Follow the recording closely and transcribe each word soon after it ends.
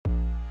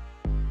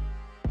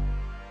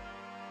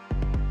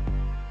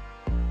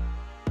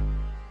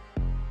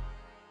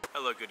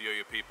Hello good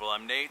yo-yo people,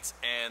 I'm Nate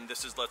and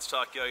this is Let's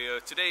Talk Yo-Yo.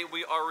 Today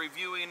we are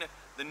reviewing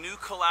the new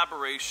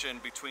collaboration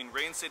between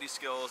Rain City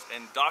Skills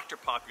and Dr.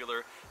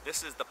 Popular.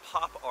 This is the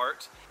Pop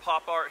Art.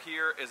 Pop Art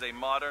here is a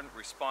modern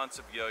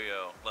responsive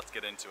yo-yo. Let's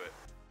get into it.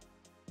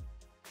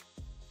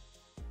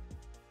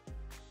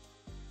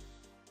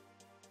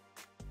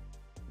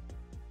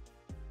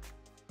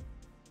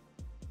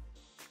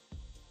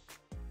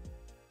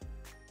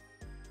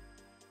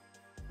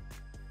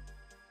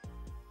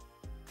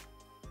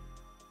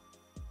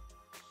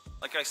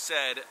 Like I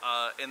said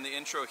in the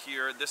intro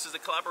here, this is a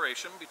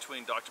collaboration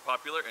between Dr.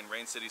 Popular and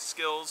Rain City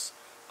Skills.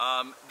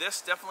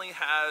 This definitely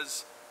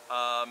has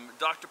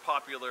Dr.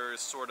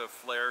 Popular's sort of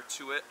flair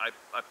to it.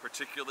 I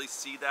particularly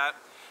see that.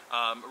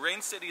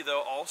 Rain City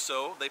though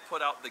also, they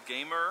put out the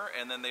Gamer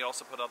and then they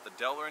also put out the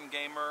Delrin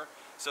Gamer.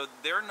 So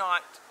they're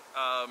not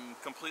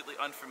completely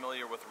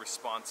unfamiliar with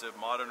responsive,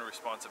 modern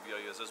responsive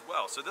yo-yos as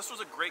well. So this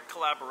was a great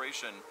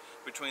collaboration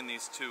between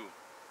these two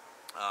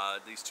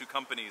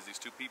companies, these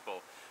two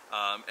people.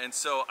 And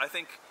so I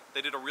think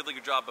they did a really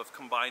good job of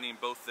combining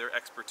both their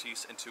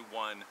expertise into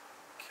one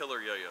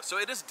killer yo-yo. So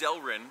it is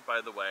Delrin,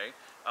 by the way,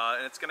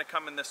 and it's going to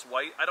come in this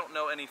white. I don't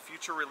know any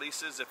future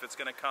releases if it's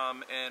going to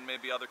come in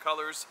maybe other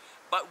colors,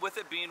 but with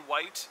it being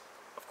white,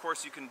 of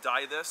course you can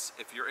dye this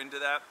if you're into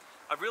that.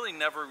 I've really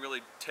never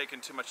taken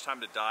too much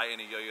time to dye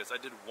any yo-yos. I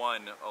did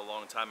one a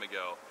long time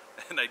ago,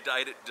 and I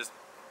dyed it just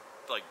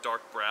like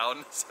dark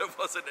brown, so it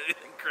wasn't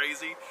anything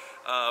crazy.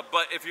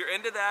 But if you're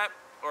into that,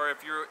 or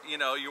if you're,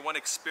 you want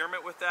to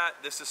experiment with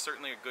that, this is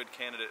certainly a good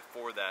candidate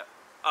for that.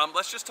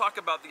 Let's just talk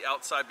about the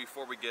outside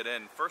before we get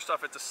in. First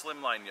off, it's a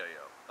slimline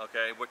yo-yo,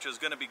 okay, which is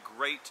going to be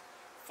great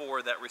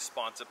for that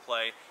responsive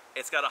play.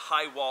 It's got a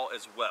high wall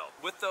as well.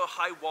 With the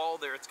high wall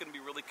there, it's going to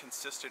be really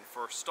consistent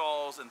for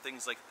stalls and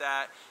things like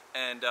that.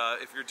 And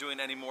if you're doing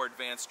any more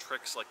advanced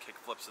tricks like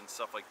kickflips and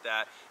stuff like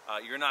that,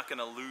 you're not going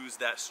to lose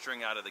that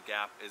string out of the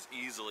gap as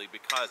easily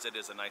because it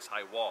is a nice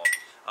high wall.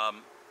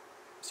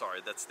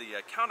 Sorry, that's the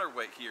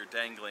counterweight here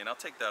dangling. I'll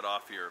take that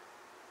off here.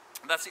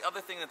 That's the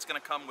other thing that's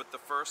going to come with the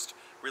first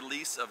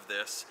release of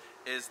this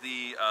is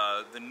the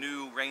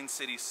new Rain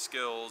City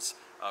Skills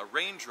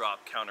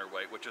Raindrop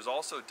counterweight, which is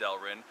also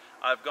Delrin.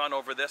 I've gone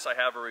over this. I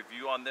have a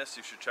review on this.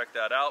 You should check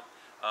that out.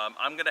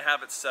 I'm going to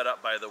have it set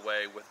up, by the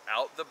way,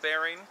 without the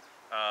bearing.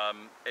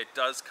 It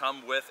does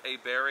come with a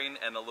bearing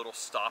and a little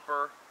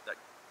stopper that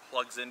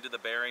plugs into the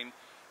bearing.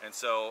 And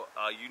so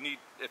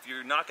if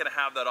you're not going to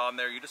have that on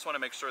there, you just want to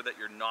make sure that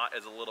your knot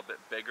is a little bit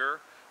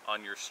bigger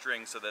on your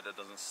string so that it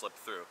doesn't slip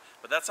through.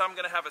 But that's how I'm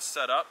going to have it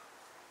set up.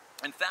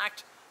 In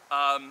fact,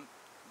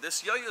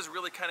 this yo-yo is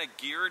really kind of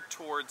geared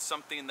towards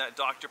something that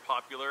Dr.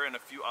 Popular and a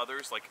few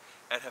others, like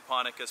Ed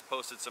Hiponic, has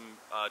posted some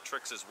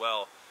tricks as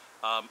well,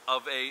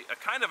 of a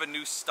kind of a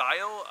new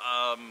style,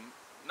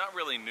 not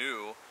really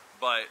new,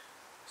 but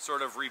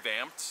sort of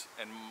revamped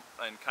and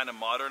kind of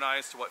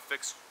modernized to what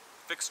fixed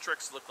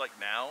tricks look like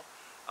now.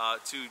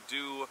 To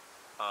do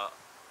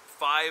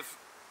 5-0A,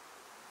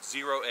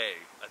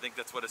 I think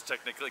that's what it's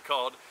technically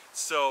called.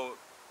 So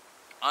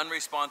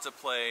unresponsive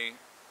play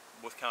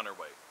with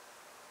counterweight.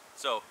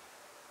 So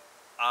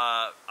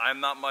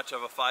I'm not much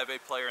of a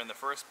 5A player in the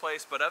first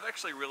place, but I've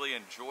actually really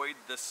enjoyed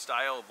this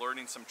style of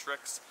learning some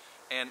tricks.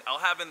 And I'll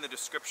have in the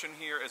description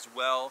here as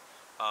well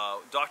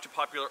Dr.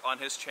 Popular on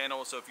his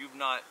channel, so if you've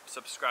not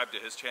subscribed to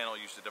his channel,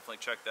 you should definitely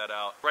check that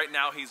out. Right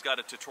now he's got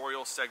a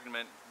tutorial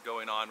segment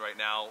going on right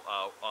now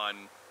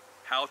on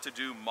how to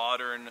do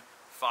modern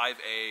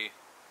 5A,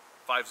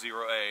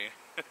 5-0A,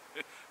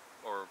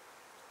 or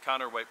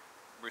counterweight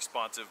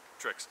responsive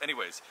tricks.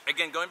 Anyways,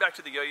 again, going back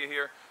to the yo-yo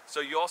here,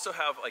 so you also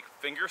have like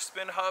finger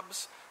spin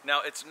hubs.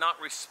 Now it's not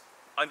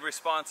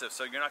unresponsive,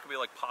 so you're not gonna be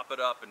like pop it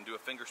up and do a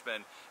finger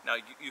spin. Now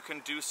you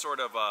can do sort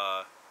of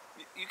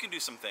you can do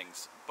some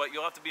things, but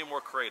you'll have to be more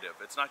creative.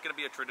 It's not going to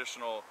be a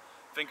traditional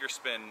finger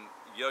spin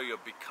yo-yo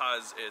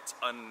because it's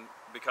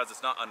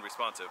not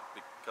unresponsive,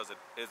 because it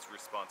is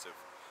responsive.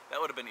 That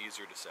would have been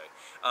easier to say.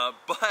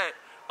 But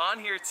on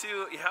here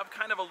too, you have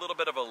kind of a little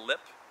bit of a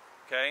lip,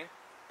 okay?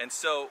 And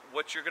so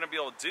what you're going to be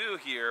able to do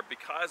here,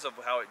 because of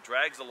how it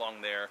drags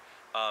along there,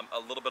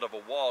 a little bit of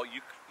a wall,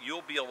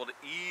 you'll be able to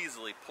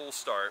easily pull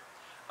start,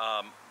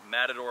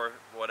 Matador,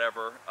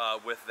 whatever,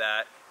 with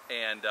that.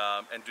 And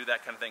do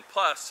that kind of thing.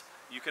 Plus,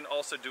 you can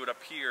also do it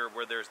up here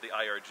where there's the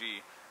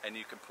IRG, and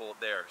you can pull it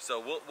there. So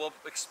we'll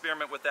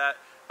experiment with that.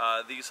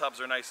 These hubs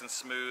are nice and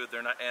smooth.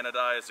 They're not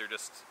anodized. They're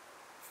just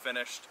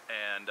finished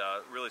and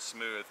really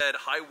smooth.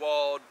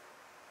 High-walled,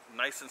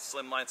 nice and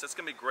slimline. So it's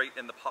going to be great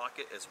in the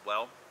pocket as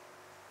well.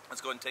 Let's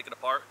go ahead and take it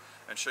apart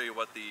and show you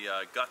what the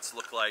guts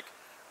look like.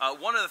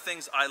 One of the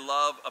things I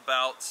love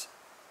about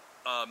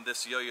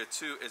this yo-yo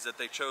too is that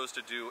they chose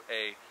to do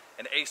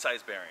an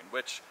A-size bearing,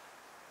 which,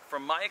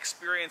 from my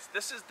experience,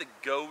 this is the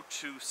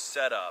go-to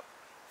setup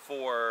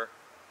for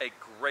a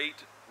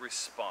great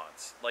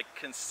response, like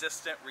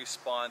consistent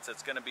response.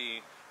 It's going to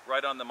be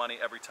right on the money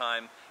every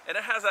time, and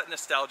it has that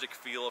nostalgic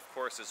feel, of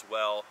course, as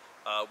well,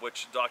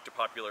 which Dr.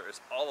 Popular is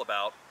all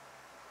about.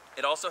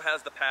 It also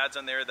has the pads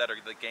on there that are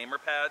the gamer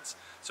pads,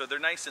 so they're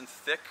nice and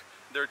thick.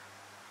 They're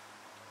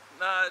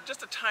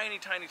just a tiny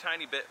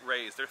bit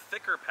raised. They're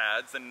thicker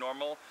pads than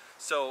normal,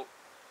 so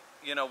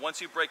you know, once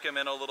you break them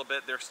in a little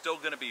bit, they're still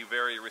going to be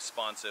very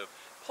responsive.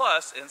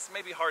 Plus, and it's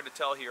maybe hard to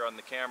tell here on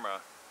the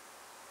camera,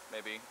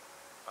 maybe.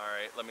 All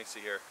right, let me see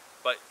here.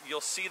 But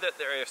you'll see that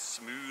there are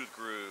smooth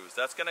grooves.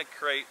 That's going to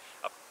create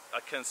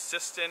a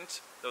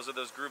consistent, those are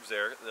those grooves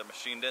there, that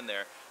machined in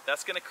there.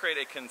 That's going to create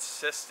a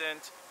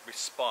consistent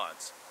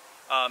response.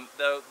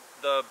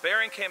 The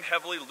bearing came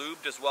heavily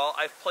lubed as well.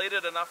 I've played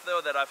it enough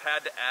though that I've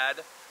had to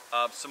add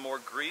some more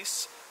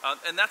grease.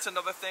 And that's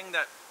another thing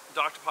that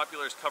Dr.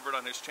 Popular has covered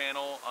on his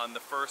channel on the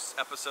first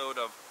episode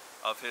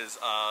of his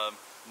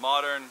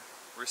modern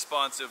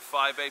responsive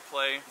 5A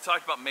play. He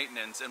talked about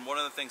maintenance, and one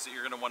of the things that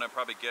you're going to want to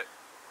probably get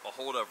a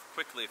hold of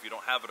quickly if you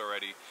don't have it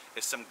already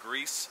is some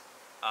grease.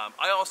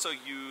 I also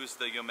use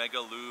the Omega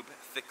Lube,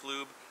 thick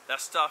lube.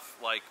 That stuff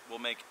like will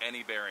make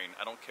any bearing,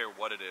 I don't care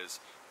what it is,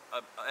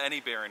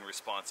 any bearing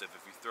responsive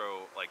if you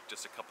throw like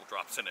just a couple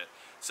drops in it.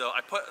 So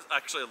I put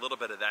actually a little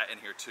bit of that in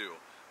here too,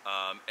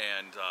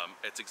 and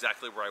it's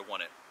exactly where I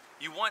want it.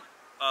 You want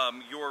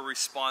your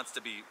response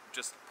to be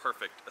just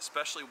perfect,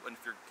 especially when if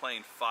you're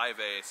playing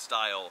 5A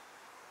style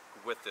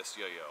with this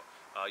yo-yo.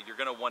 You're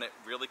going to want it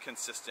really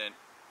consistent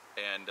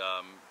and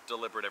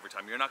deliberate every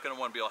time. You're not going to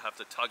want to be able to have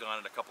to tug on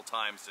it a couple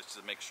times just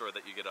to make sure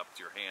that you get up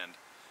to your hand.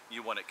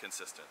 You want it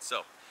consistent.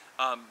 So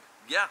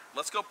yeah,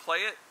 let's go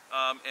play it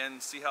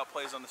and see how it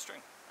plays on the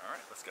string. All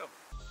right, let's go.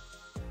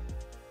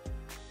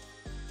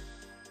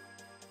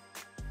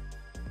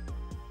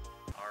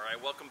 All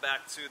right, welcome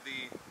back to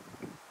the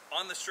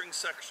on the string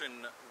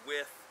section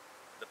with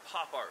the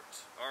pop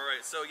art. All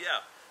right, so yeah,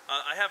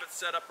 I have it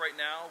set up right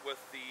now with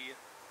the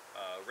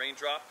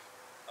raindrop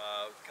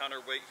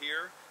counterweight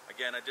here.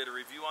 Again, I did a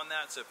review on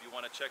that, so if you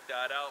want to check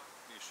that out,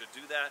 you should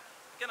do that.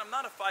 Again, I'm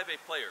not a 5A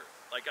player.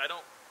 Like I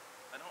don't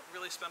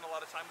really spend a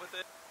lot of time with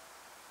it.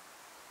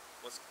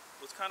 What's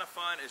kind of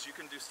fun is you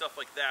can do stuff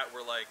like that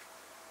where like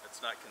it's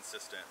not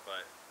consistent,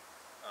 but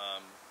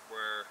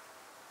where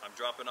I'm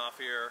dropping off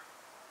here.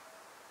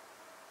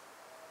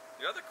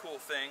 The other cool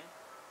thing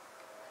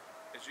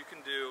is you can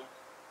do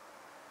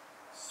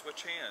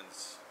switch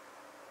hands,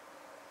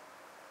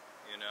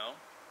 you know,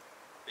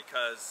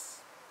 because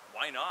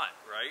why not,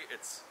 right?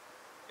 It's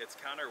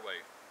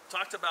counterweight. I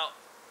talked about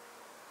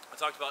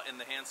in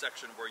the hand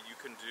section where you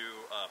can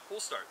do pull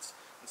starts,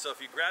 and so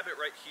if you grab it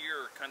right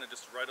here, kind of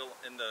just right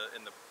in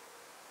the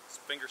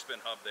finger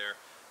spin hub there,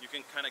 you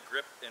can kind of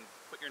grip and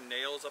put your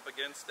nails up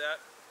against that.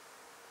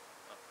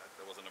 Oh,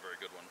 that wasn't a very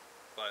good one,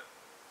 but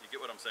you get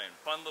what I'm saying.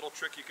 Fun little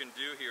trick you can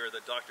do here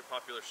that Dr.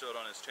 Popular showed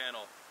on his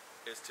channel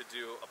is to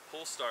do a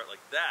pull start like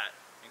that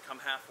and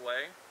come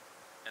halfway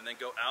and then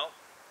go out,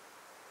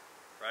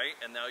 right?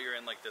 And now you're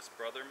in like this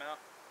brother mount.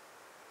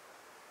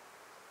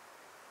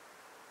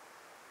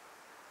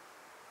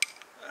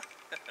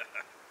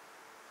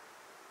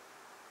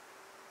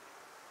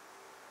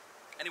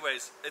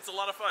 Anyways, it's a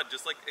lot of fun.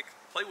 Just like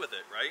play with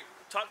it, right?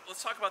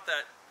 Let's talk about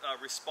that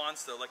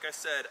response though. Like I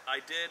said,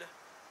 I did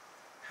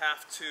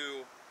have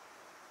to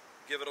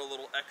give it a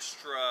little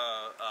extra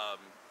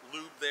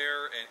lube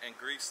there and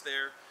grease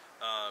there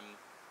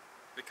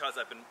because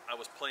I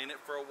was playing it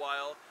for a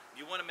while.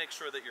 You want to make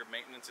sure that your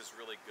maintenance is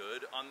really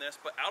good on this,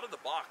 but out of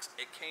the box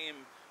it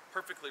came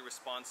perfectly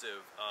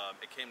responsive.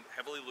 It came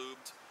heavily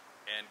lubed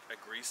and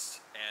greased,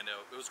 and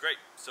it was great.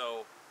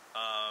 So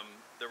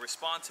the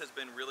response has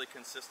been really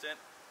consistent.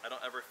 I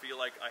don't ever feel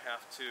like I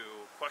have to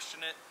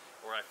question it,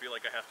 or I feel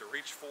like I have to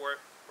reach for it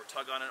or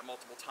tug on it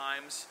multiple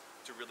times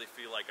to really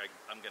feel like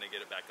I'm going to get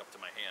it back up to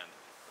my hand.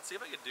 Let's see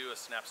if I could do a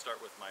snap start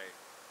with my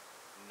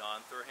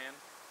non-throw hand.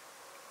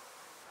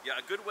 Yeah,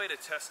 a good way to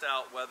test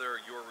out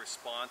whether your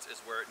response is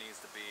where it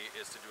needs to be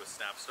is to do a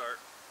snap start,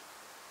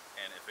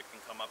 and if it can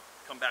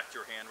come back to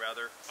your hand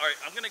rather. All right,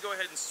 I'm going to go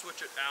ahead and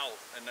switch it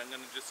out, and I'm going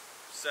to just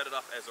set it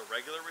up as a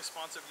regular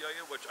responsive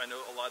yo-yo, which I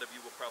know a lot of you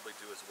will probably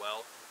do as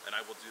well, and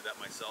I will do that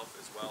myself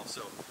as well.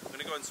 So I'm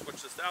going to go ahead and switch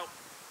this out,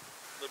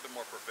 a little bit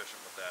more proficient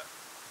with that.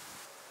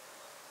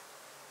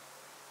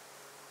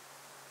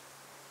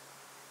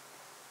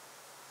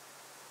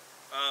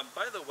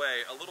 By the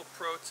way, a little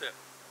pro tip,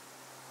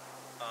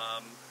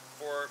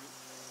 for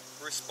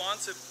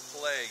responsive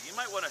play, you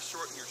might want to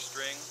shorten your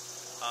string.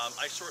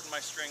 I shorten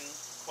my string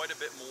quite a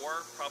bit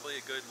more, probably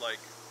a good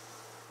like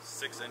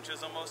 6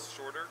 inches almost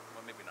shorter.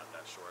 Well, maybe not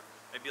that short,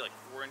 maybe like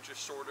 4 inches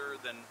shorter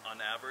than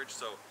on average.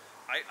 So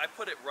I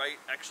put it right,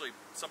 actually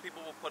some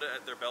people will put it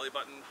at their belly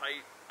button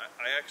height.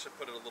 I actually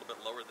put it a little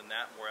bit lower than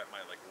that, more at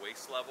my like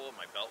waist level,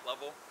 my belt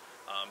level.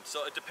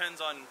 So it depends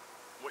on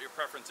what your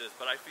preference is,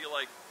 but I feel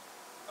like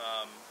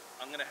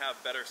I'm going to have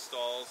better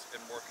stalls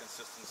and more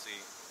consistency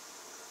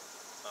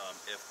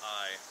if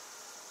I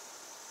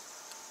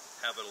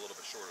have it a little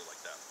bit shorter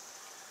like that.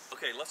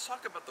 Okay, let's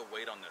talk about the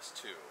weight on this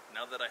too,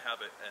 now that I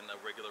have it in a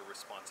regular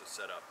responsive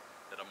setup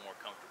that I'm more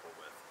comfortable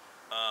with.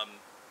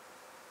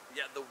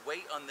 Yeah, the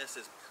weight on this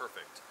is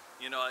perfect.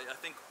 You know, I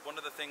think one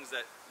of the things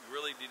that you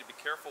really need to be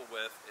careful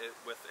with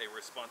a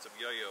responsive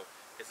yo-yo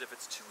is if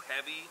it's too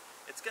heavy,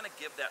 it's going to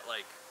give that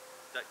like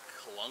that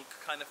clunk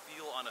kind of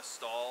feel on a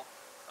stall.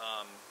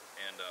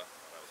 and oh,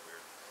 that was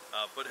weird.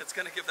 But it's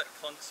going to give that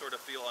clunk sort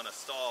of feel on a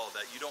stall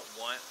that you don't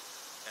want,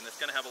 and it's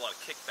going to have a lot of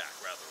kickback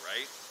rather,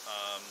 right?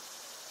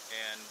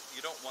 And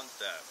you don't want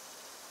that.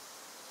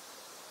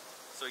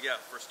 So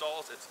yeah, for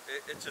stalls,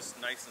 it's just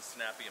nice and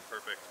snappy and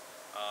perfect.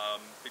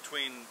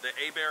 Between the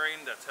A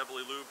bearing that's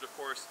heavily lubed, of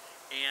course,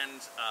 and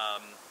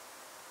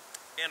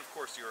of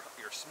course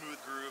your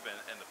smooth groove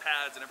and the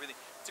pads and everything,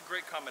 it's a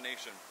great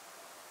combination.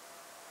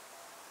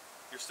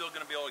 You're still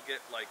going to be able to get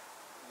like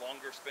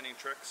longer spinning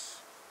tricks,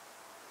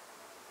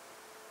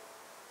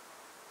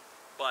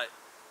 but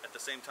at the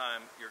same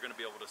time, you're going to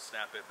be able to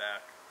snap it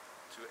back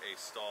to a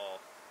stall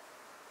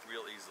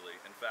real easily.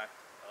 In fact,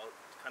 I'll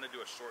kind of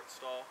do a short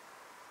stall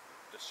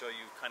to show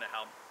you kind of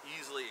how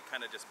easily it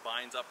kind of just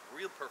binds up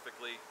real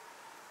perfectly.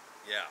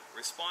 Yeah,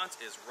 response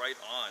is right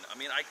on. I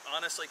mean, I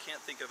honestly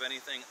can't think of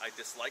anything I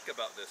dislike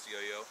about this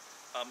yo-yo.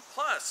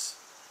 Plus,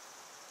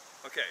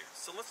 okay,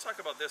 so let's talk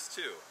about this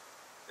too.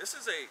 This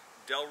is a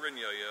Delrin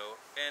yo-yo,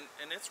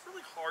 and it's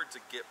really hard to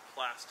get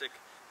plastic,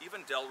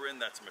 even Delrin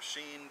that's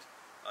machined,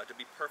 to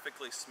be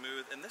perfectly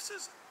smooth. And this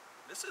is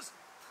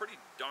pretty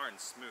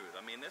darn smooth.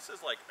 I mean, this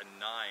is like a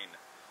 9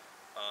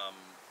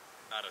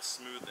 out of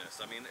smoothness.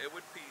 I mean, it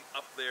would be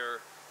up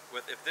there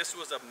with, if this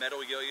was a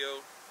metal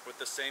yo-yo with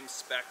the same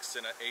specs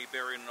and an A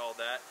bearing and all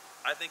that,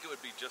 I think it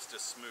would be just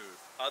as smooth.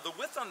 The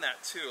width on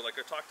that too,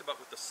 like I talked about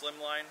with the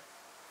slimline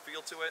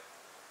feel to it,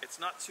 it's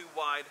not too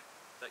wide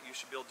that you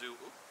should be able to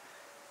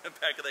do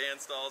back of the hand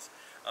stalls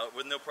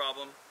with no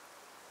problem.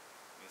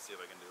 Let me see if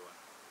I can do one.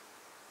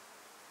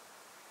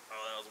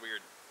 Oh, that was weird.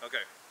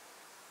 Okay.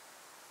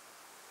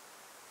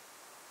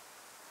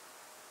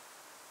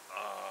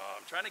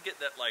 I'm trying to get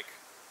that, like,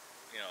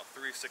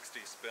 360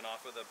 spin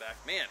off of the back.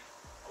 Man,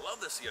 I love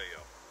this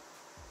yo-yo.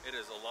 It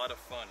is a lot of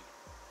fun.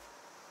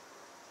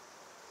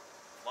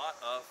 Lot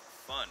of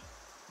fun.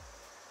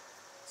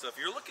 So if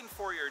you're looking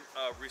for your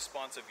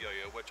responsive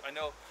yo-yo, which I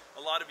know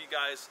a lot of you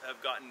guys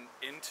have gotten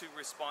into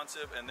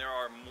responsive, and there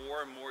are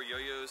more and more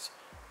yo-yos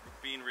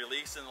being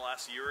released in the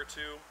last year or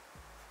two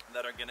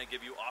that are going to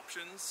give you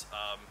options.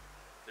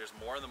 There's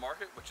more in the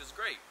market, which is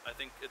great. I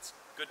think it's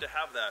good to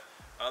have that.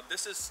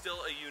 This is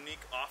still a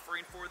unique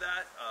offering for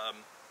that.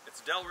 It's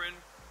Delrin,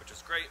 which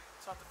is great.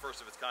 It's not the first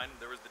of its kind.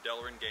 There was the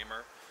Delrin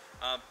Gamer,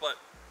 but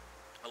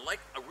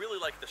I really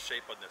like the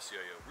shape on this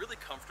yo-yo. Really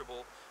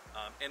comfortable,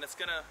 and it's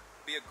gonna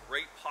be a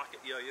great pocket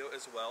yo-yo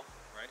as well,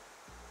 right?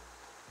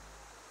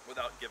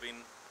 Without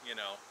giving,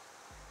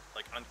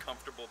 like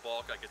uncomfortable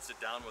bulk. I could sit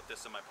down with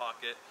this in my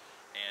pocket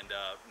and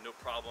no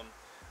problem.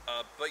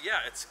 But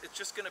yeah, it's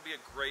just gonna be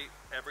a great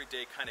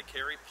everyday kind of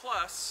carry.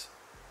 Plus,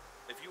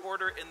 if you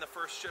order in the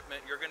first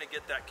shipment, you're gonna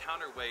get that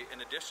counterweight in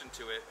addition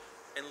to it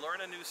and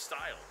learn a new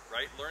style,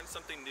 right? Learn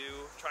something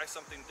new, try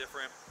something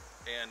different,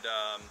 and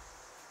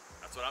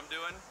that's what I'm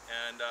doing,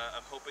 and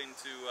I'm hoping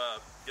to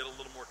get a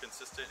little more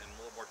consistent and a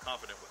little more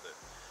confident with it.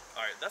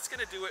 All right, that's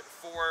gonna do it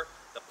for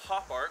the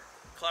Pop Art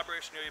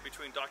collaboration yo-yo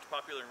between Dr.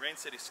 Popular and Rain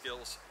City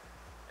Skills.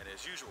 And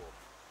as usual,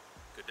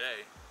 good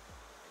day,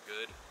 and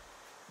good